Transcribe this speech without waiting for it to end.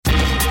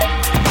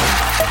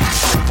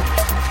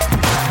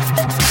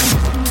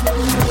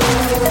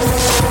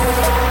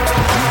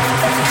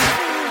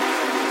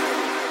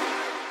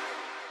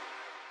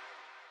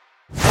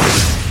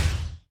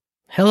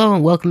Hello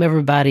and welcome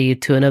everybody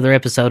to another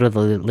episode of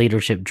the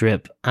Leadership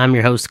Drip. I'm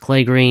your host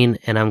Clay Green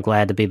and I'm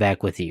glad to be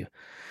back with you.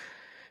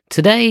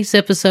 Today's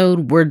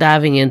episode, we're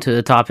diving into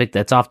a topic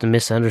that's often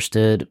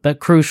misunderstood but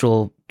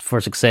crucial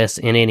for success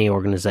in any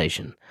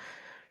organization.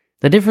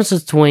 The difference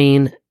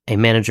between a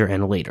manager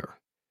and a leader.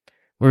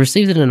 We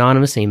received an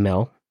anonymous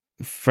email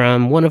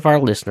from one of our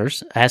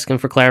listeners asking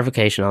for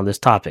clarification on this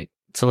topic,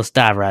 so let's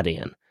dive right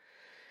in.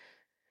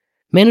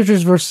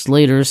 Managers versus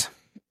leaders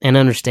and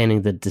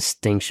understanding the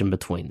distinction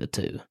between the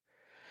two.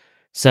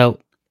 So,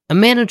 a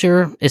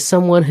manager is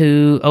someone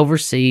who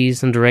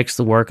oversees and directs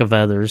the work of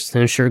others to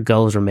ensure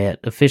goals are met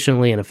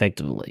efficiently and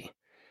effectively.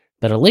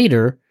 But a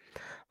leader,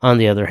 on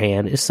the other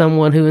hand, is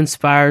someone who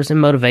inspires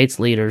and motivates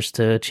leaders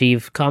to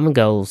achieve common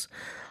goals,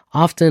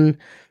 often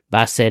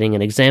by setting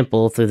an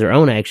example through their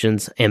own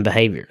actions and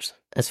behaviors.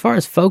 As far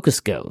as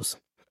focus goes,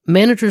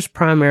 managers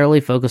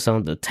primarily focus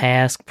on the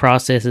task,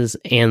 processes,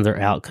 and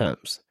their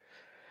outcomes.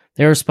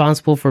 They're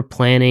responsible for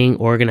planning,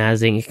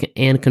 organizing,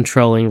 and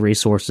controlling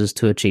resources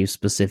to achieve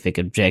specific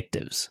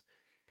objectives.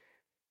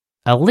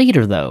 A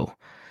leader, though,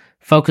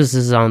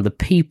 focuses on the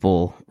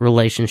people,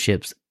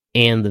 relationships,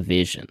 and the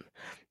vision.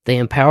 They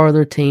empower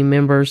their team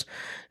members,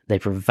 they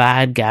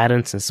provide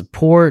guidance and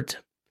support,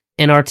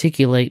 and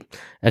articulate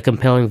a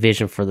compelling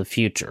vision for the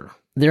future.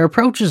 Their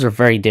approaches are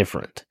very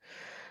different.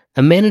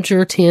 A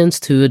manager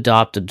tends to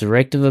adopt a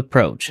directive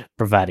approach,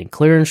 providing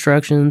clear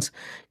instructions,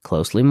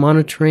 closely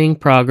monitoring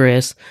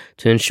progress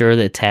to ensure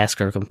that tasks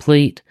are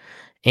complete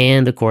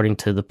and according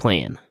to the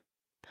plan.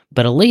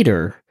 But a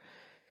leader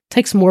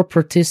takes a more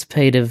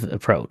participative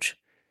approach,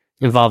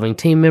 involving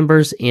team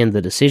members in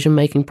the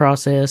decision-making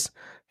process,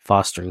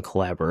 fostering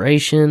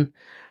collaboration,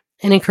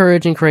 and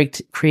encouraging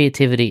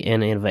creativity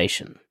and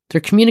innovation. Their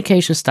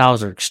communication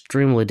styles are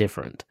extremely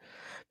different.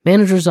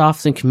 Managers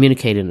often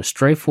communicate in a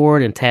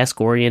straightforward and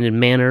task-oriented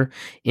manner,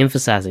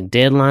 emphasizing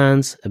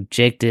deadlines,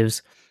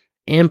 objectives,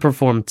 and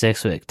performance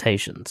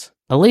expectations.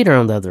 A leader,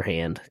 on the other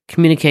hand,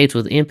 communicates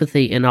with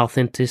empathy and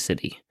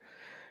authenticity.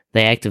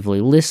 They actively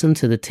listen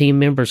to the team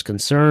members'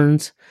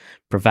 concerns,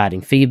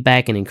 providing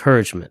feedback and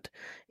encouragement,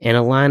 and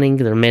aligning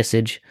their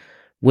message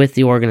with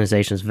the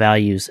organization's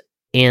values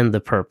and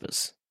the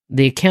purpose.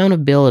 The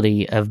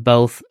accountability of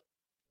both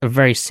are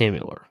very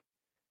similar.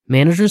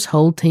 Managers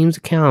hold teams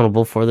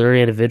accountable for their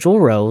individual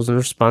roles and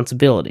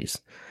responsibilities,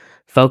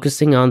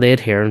 focusing on the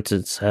adherence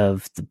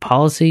of the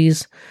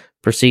policies,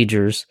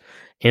 procedures,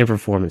 and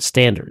performance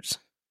standards.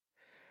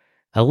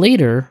 A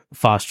leader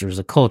fosters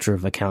a culture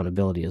of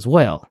accountability as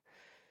well,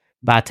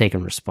 by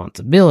taking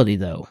responsibility,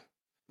 though,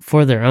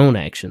 for their own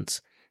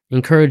actions,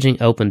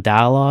 encouraging open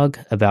dialogue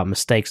about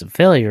mistakes and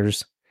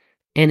failures,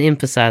 and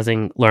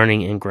emphasizing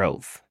learning and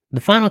growth.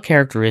 The final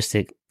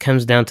characteristic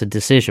comes down to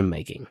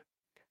decision-making.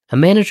 A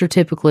manager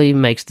typically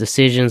makes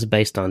decisions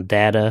based on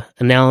data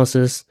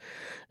analysis,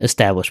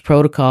 established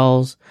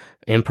protocols,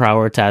 and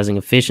prioritizing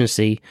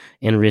efficiency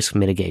and risk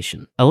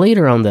mitigation. A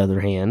leader, on the other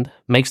hand,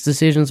 makes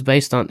decisions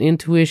based on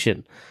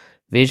intuition,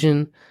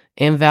 vision,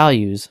 and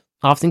values,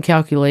 often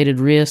calculated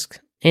risk,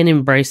 and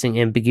embracing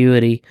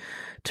ambiguity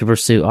to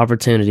pursue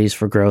opportunities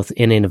for growth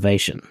and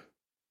innovation.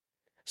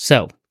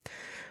 So,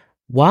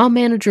 while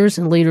managers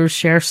and leaders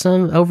share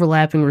some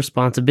overlapping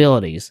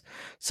responsibilities,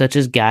 such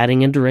as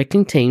guiding and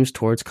directing teams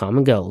towards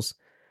common goals,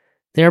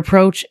 their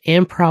approach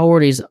and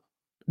priorities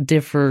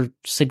differ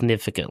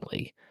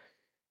significantly.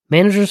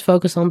 Managers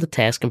focus on the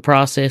task and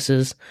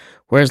processes,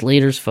 whereas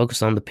leaders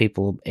focus on the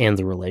people and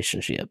the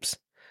relationships.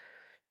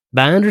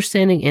 By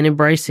understanding and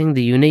embracing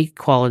the unique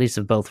qualities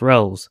of both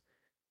roles,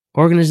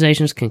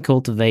 organizations can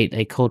cultivate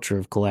a culture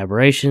of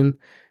collaboration,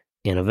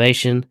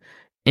 innovation,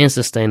 and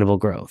sustainable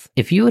growth.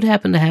 If you would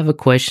happen to have a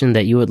question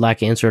that you would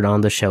like answered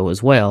on the show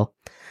as well,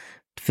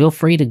 feel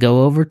free to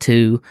go over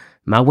to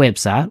my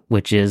website,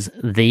 which is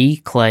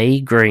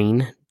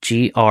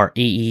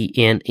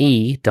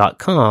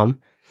theclaygreen.com.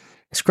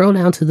 Scroll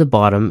down to the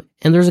bottom,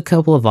 and there's a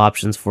couple of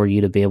options for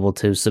you to be able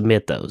to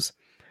submit those.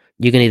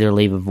 You can either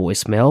leave a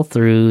voicemail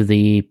through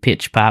the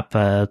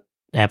PitchPipe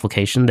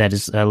application that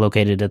is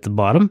located at the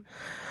bottom,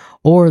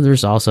 or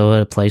there's also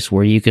a place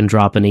where you can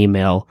drop an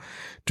email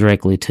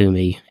directly to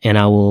me, and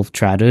I will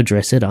try to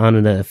address it on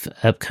an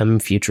upcoming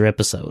future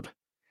episode.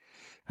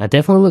 I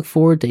definitely look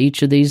forward to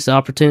each of these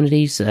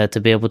opportunities to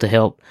be able to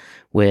help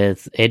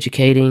with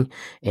educating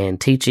and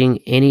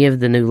teaching any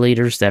of the new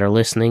leaders that are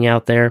listening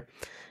out there,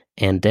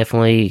 and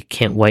definitely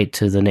can't wait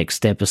to the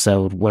next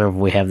episode whenever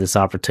we have this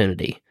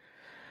opportunity.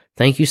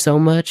 Thank you so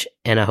much,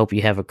 and I hope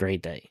you have a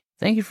great day.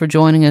 Thank you for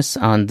joining us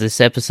on this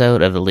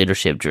episode of the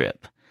Leadership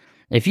Drip.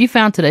 If you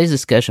found today's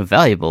discussion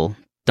valuable,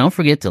 don't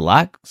forget to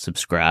like,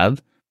 subscribe,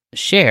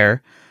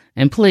 share,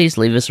 and please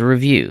leave us a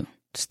review.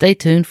 Stay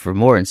tuned for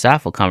more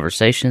insightful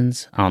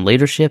conversations on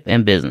leadership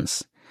and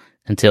business.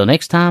 Until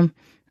next time,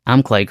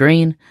 I'm Clay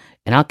Green,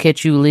 and I'll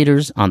catch you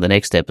leaders on the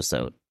next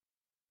episode.